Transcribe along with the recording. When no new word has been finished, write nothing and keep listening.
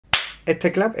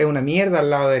este clap es una mierda al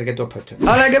lado del que tú has puesto.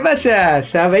 Hola, ¿qué pasa?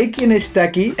 ¿Sabéis quién está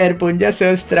aquí? El Punyaso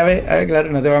otra vez. A ver, claro,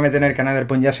 no te voy a meter en el canal del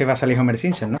Punyaso y va a salir Homer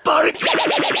Simpson, ¿no? ¿Por qué?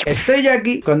 Estoy yo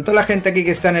aquí con toda la gente aquí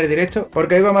que está en el directo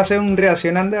porque hoy vamos a hacer un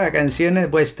reaccionando a canciones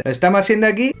vuestras. Lo estamos haciendo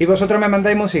aquí y vosotros me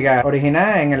mandáis música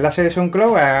original en enlace de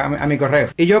SoundCloud a mi correo.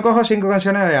 Y yo cojo 5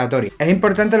 canciones aleatorias. Es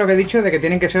importante lo que he dicho de que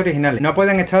tienen que ser originales. No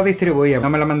pueden estar distribuidas. No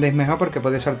me la mandéis mejor porque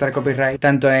puede saltar copyright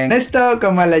tanto en esto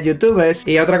como en los youtubers.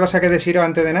 Y otra cosa que deciros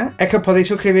antes de nada es que os podéis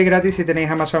suscribir gratis si tenéis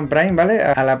Amazon Prime, ¿vale?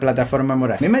 A la plataforma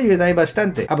moral. A mí me ayudáis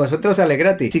bastante. A vosotros sale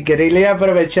gratis. Si queréis le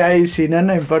aprovecháis, si no,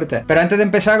 no importa. Pero antes de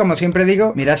empezar, como siempre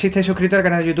digo, mirad si estáis suscritos al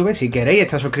canal de YouTube. Si queréis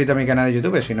estar suscritos a mi canal de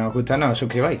YouTube. Si no os gusta, no os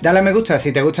suscribáis. Dale a me gusta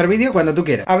si te gusta el vídeo cuando tú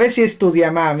quieras. A ver si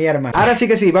estudia más, mi hermano. Ahora sí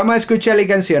que sí, vamos a escuchar las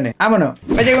canciones. Vámonos.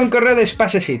 Me llega un correo de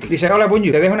Space City. Dice: hola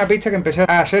Punyu, te dejo una pista que empecé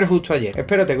a hacer justo ayer.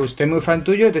 Espero te guste. Soy muy fan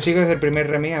tuyo y te sigo desde el primer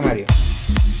remix a Mario.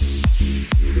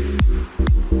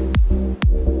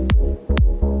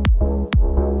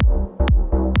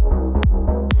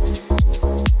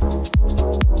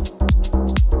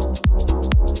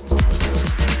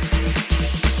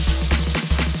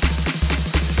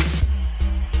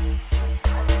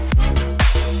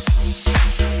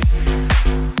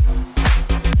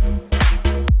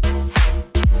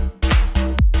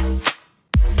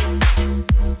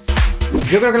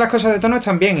 Yo creo que las cosas de tono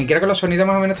están bien y creo que los sonidos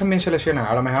más o menos están bien seleccionados.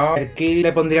 A lo mejor el kill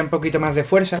le pondría un poquito más de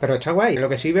fuerza, pero está guay. Lo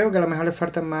que sí veo que a lo mejor le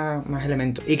faltan más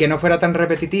elementos. Y que no fuera tan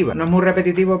repetitivo. No es muy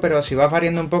repetitivo, pero si vas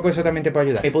variando un poco eso también te puede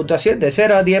ayudar. Mi puntuación de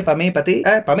 0 a 10 para mí y para ti,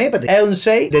 es un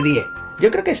 6 de 10. Yo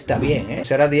creo que está bien,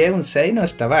 0 a 10, un 6 no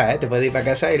está mal, Te puedes ir para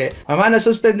casa y le... Mamá, no he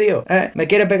suspendido, ¿Me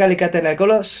quiere pegar alicate en el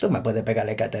culos? Tú me puedes pegar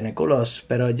alicate en el culos,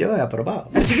 pero yo he aprobado.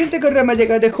 El siguiente correo me ha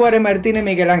llegado de Juárez Martínez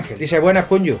Miguel Ángel. Dice: buenas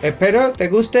Punyu, espero te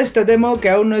guste este demo que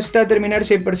aún no está a terminar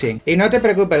 100%. Y no te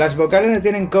preocupes, las vocales no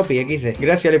tienen copy, XD.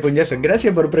 Gracias, Punyaso,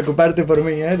 gracias por preocuparte por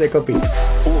mí, de copy.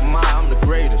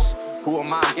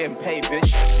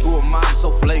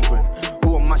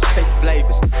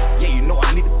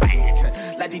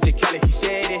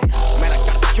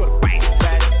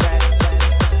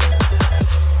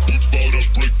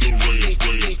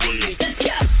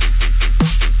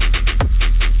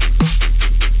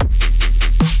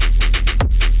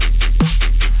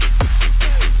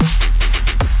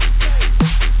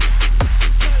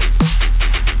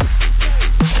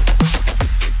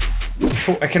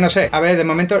 Es que no sé, a ver, de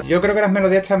momento yo creo que las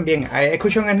melodías están bien.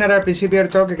 Escucho un snare al principio del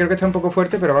todo que creo que está un poco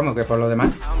fuerte, pero vamos, que por lo demás.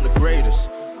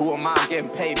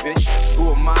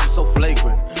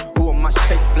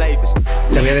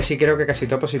 Te voy a decir, creo que casi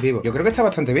todo positivo. Yo creo que está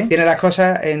bastante bien. Tiene las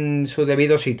cosas en su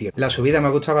debido sitio. La subida me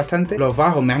gusta bastante. Los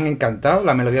bajos me han encantado.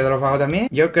 La melodía de los bajos también.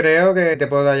 Yo creo que te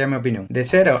puedo dar ya mi opinión. De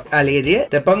 0 al 10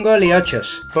 te pongo el 8.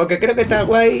 Porque creo que está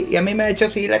guay y a mí me ha hecho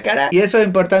así la cara. Y eso es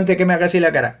importante, que me haga así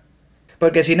la cara.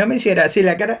 Porque si no me hiciera así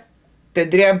la cara,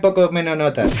 tendría un poco menos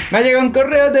notas. Me ha llegado un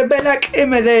correo de Belak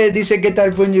MD. Dice: ¿qué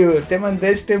tal, Punyu? Te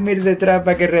mandé este humilde detrás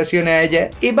para que reaccione a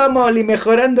ella. Y vamos y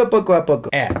mejorando poco a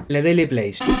poco. Le doy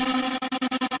play.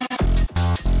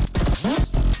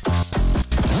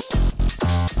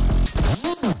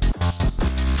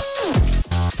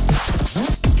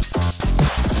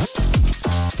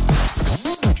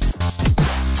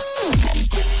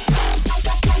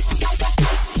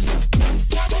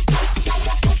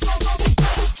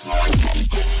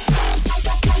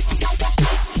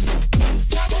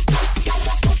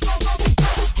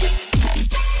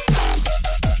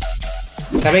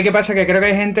 ¿Sabéis qué pasa? Que creo que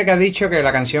hay gente que ha dicho que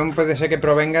la canción puede ser que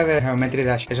provenga de Geometry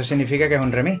Dash. Eso significa que es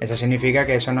un remix. Eso significa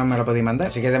que eso no me lo podéis mandar.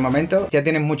 Así que de momento ya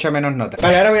tienes mucha menos notas.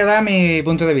 Vale, ahora voy a dar mi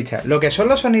punto de vista. Lo que son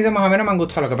los sonidos más o menos me han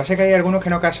gustado. Lo que pasa es que hay algunos que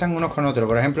no casan unos con otros.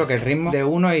 Por ejemplo, que el ritmo de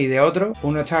uno y de otro,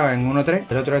 uno está en 1.3,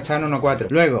 el otro está en 1.4.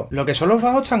 Luego, lo que son los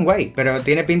bajos están guay, pero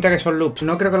tiene pinta que son loops.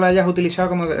 No creo que lo hayas utilizado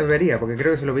como debería, porque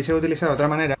creo que si lo hubiese utilizado de otra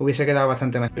manera hubiese quedado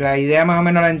bastante más. La idea más o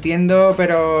menos la entiendo,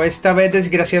 pero esta vez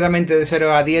desgraciadamente de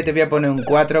 0 a 10 te voy a poner un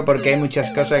 4 porque hay muchas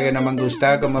cosas que no me han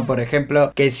gustado, como por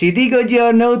ejemplo que si digo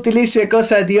yo no utilice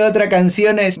cosas de otras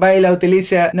canciones, va y la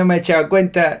utiliza, no me he echado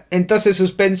cuenta, entonces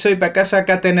suspenso y pa' casa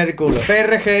acá tener culo.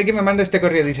 PRG que me manda este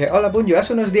correo, dice: hola Punyu,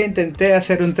 hace unos días intenté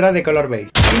hacer un track de color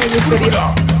beige y me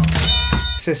gustaría...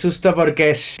 Se susto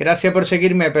porque es. Gracias por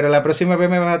seguirme, pero la próxima vez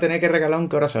me vas a tener que regalar un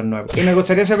corazón nuevo. Y me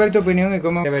gustaría saber tu opinión y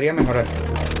cómo debería mejorar.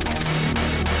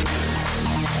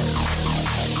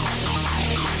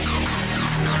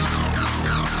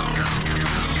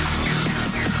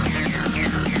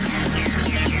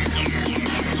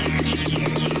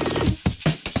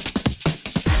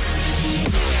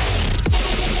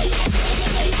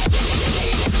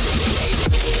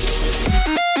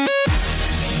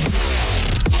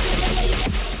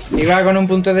 Iba con un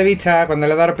punto de vista cuando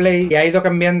le he dado play y ha ido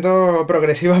cambiando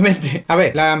progresivamente. A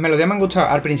ver, las melodías me han gustado.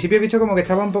 Al principio he visto como que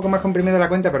estaba un poco más comprimida la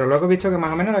cuenta, pero luego he visto que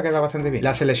más o menos le ha quedado bastante bien.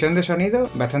 La selección de sonido,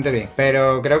 bastante bien.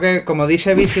 Pero creo que, como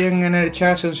dice Bici en el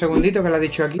chat hace un segundito, que lo ha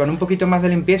dicho aquí, con un poquito más de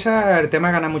limpieza el tema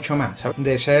gana mucho más, ¿sabes?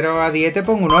 De 0 a 10 te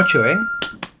pongo un 8, ¿eh?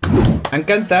 Me ha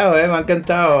encantado, me ha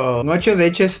encantado. Un 8, de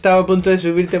hecho he estado a punto de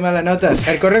subirte malas notas.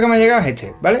 El correo que me ha llegado es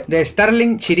este, ¿vale? De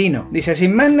Starling Chirino. Dice,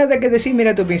 sin más nada que decir,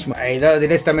 mira tú mismo. Ha ido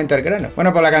directamente al grano.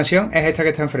 Bueno, pues la canción es esta que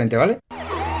está enfrente, ¿vale?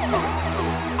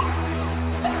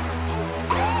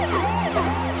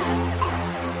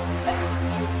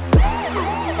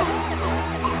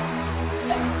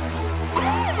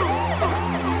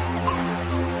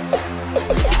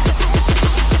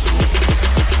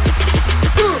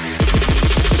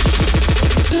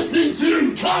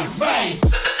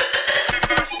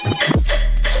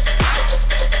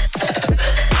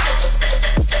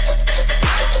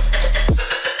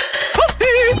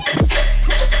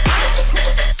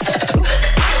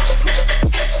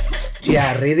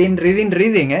 Ya,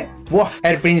 reading, ¿eh? Uf,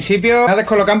 al principio me ha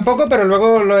descolocado un poco, pero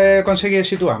luego lo he conseguido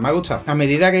situar, me ha gustado. A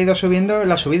medida que he ido subiendo,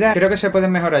 las subidas creo que se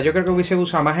pueden mejorar. Yo creo que hubiese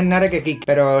usado más en Nare que Kick,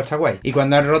 pero está guay. Y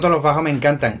cuando han roto los bajos me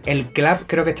encantan. El clap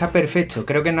creo que está perfecto,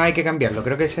 creo que no hay que cambiarlo,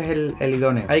 creo que ese es el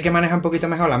idóneo. Hay que manejar un poquito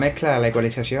mejor la mezcla, la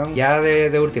ecualización, ya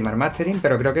de última, el mastering,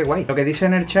 pero creo que guay. Lo que dice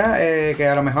en el chat, que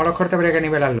a lo mejor los cortes habría que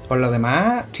nivelarlo. Por lo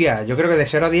demás, tía, yo creo que de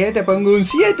 0 a 10 te pongo un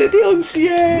 7, tío, un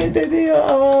 7, tío.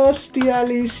 Hostia,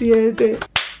 Ali 7.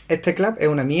 Este clap es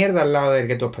una mierda al lado del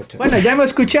que tú has puesto. Bueno, ya hemos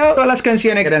escuchado todas las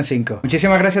canciones, que eran 5.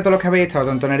 Muchísimas gracias a todos los que habéis estado,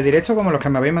 tanto en el directo como los que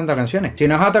me habéis mandado canciones. Si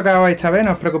nos ha tocado esta vez,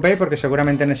 no os preocupéis porque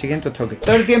seguramente en el siguiente os toque.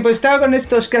 Todo el tiempo he estado con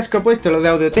estos cascos puestos, los de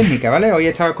Audio-Technica, ¿vale? Hoy he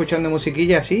estado escuchando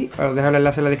musiquilla así, os dejo el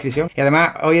enlace en la descripción. Y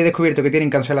además, hoy he descubierto que tienen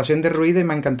cancelación de ruido y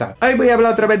me ha encantado. Hoy voy a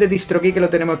hablar otra vez de DistroKid, que lo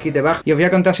tenemos aquí debajo. Y os voy a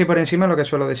contar así por encima lo que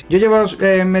suelo decir. Yo llevo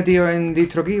metido en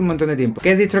DistroKid un montón de tiempo.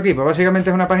 ¿Qué es DistroKid? Pues básicamente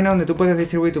es una página donde tú puedes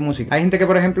distribuir tu música. Hay gente que,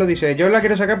 por ejemplo, dice, yo la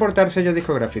quiero sacar por tal sello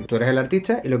discográfico. Tú eres el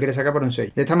artista y lo quieres sacar por un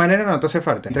sello. De esta manera no te hace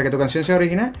falta. Entre que tu canción sea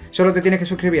original, solo te tienes que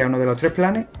suscribir a uno de los 3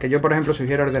 planes, que yo por ejemplo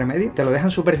sugiero el de medio. Te lo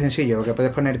dejan súper sencillo, porque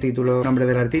puedes poner título, nombre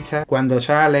del artista, cuando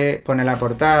sale, pone la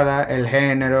portada, el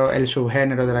género, el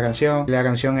subgénero de la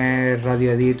canción es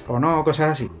radio edit o no, cosas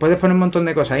así. Puedes poner un montón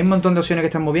de cosas. Hay un montón de opciones que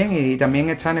están muy bien y también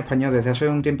está en español. Desde hace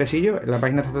un tiempecillo la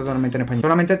página está totalmente en español.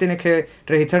 Solamente tienes que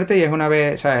registrarte y es una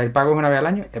vez, o sea, el pago es una vez al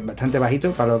año, es bastante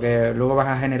bajito para lo que luego vas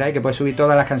a generar y que puedes subir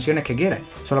todas las canciones que quieras.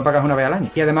 Solo pagas una vez al año.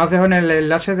 Y además os dejo en el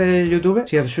enlace de YouTube.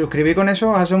 Si os suscribís con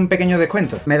eso, os hace un pequeño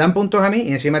descuento. Me dan puntos a mí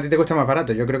y encima a ti te cuesta más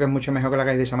barato. Yo creo que es mucho mejor que lo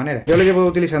hagáis de esa manera. Yo lo llevo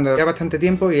utilizando ya bastante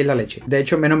tiempo y es la leche. De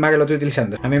hecho, menos mal que lo estoy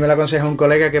utilizando. A mí me lo aconseja un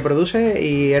colega que produce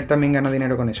y él también gana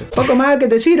dinero con eso. Poco más que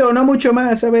deciros, no mucho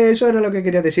más, ¿sabes? Eso era lo que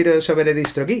quería deciros sobre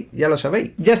DistroKid. Ya lo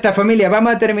sabéis. Ya está, familia.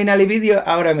 Vamos a terminar el vídeo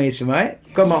ahora mismo, ¿eh?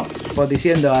 Como, pues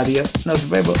diciendo adiós. Nos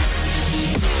vemos.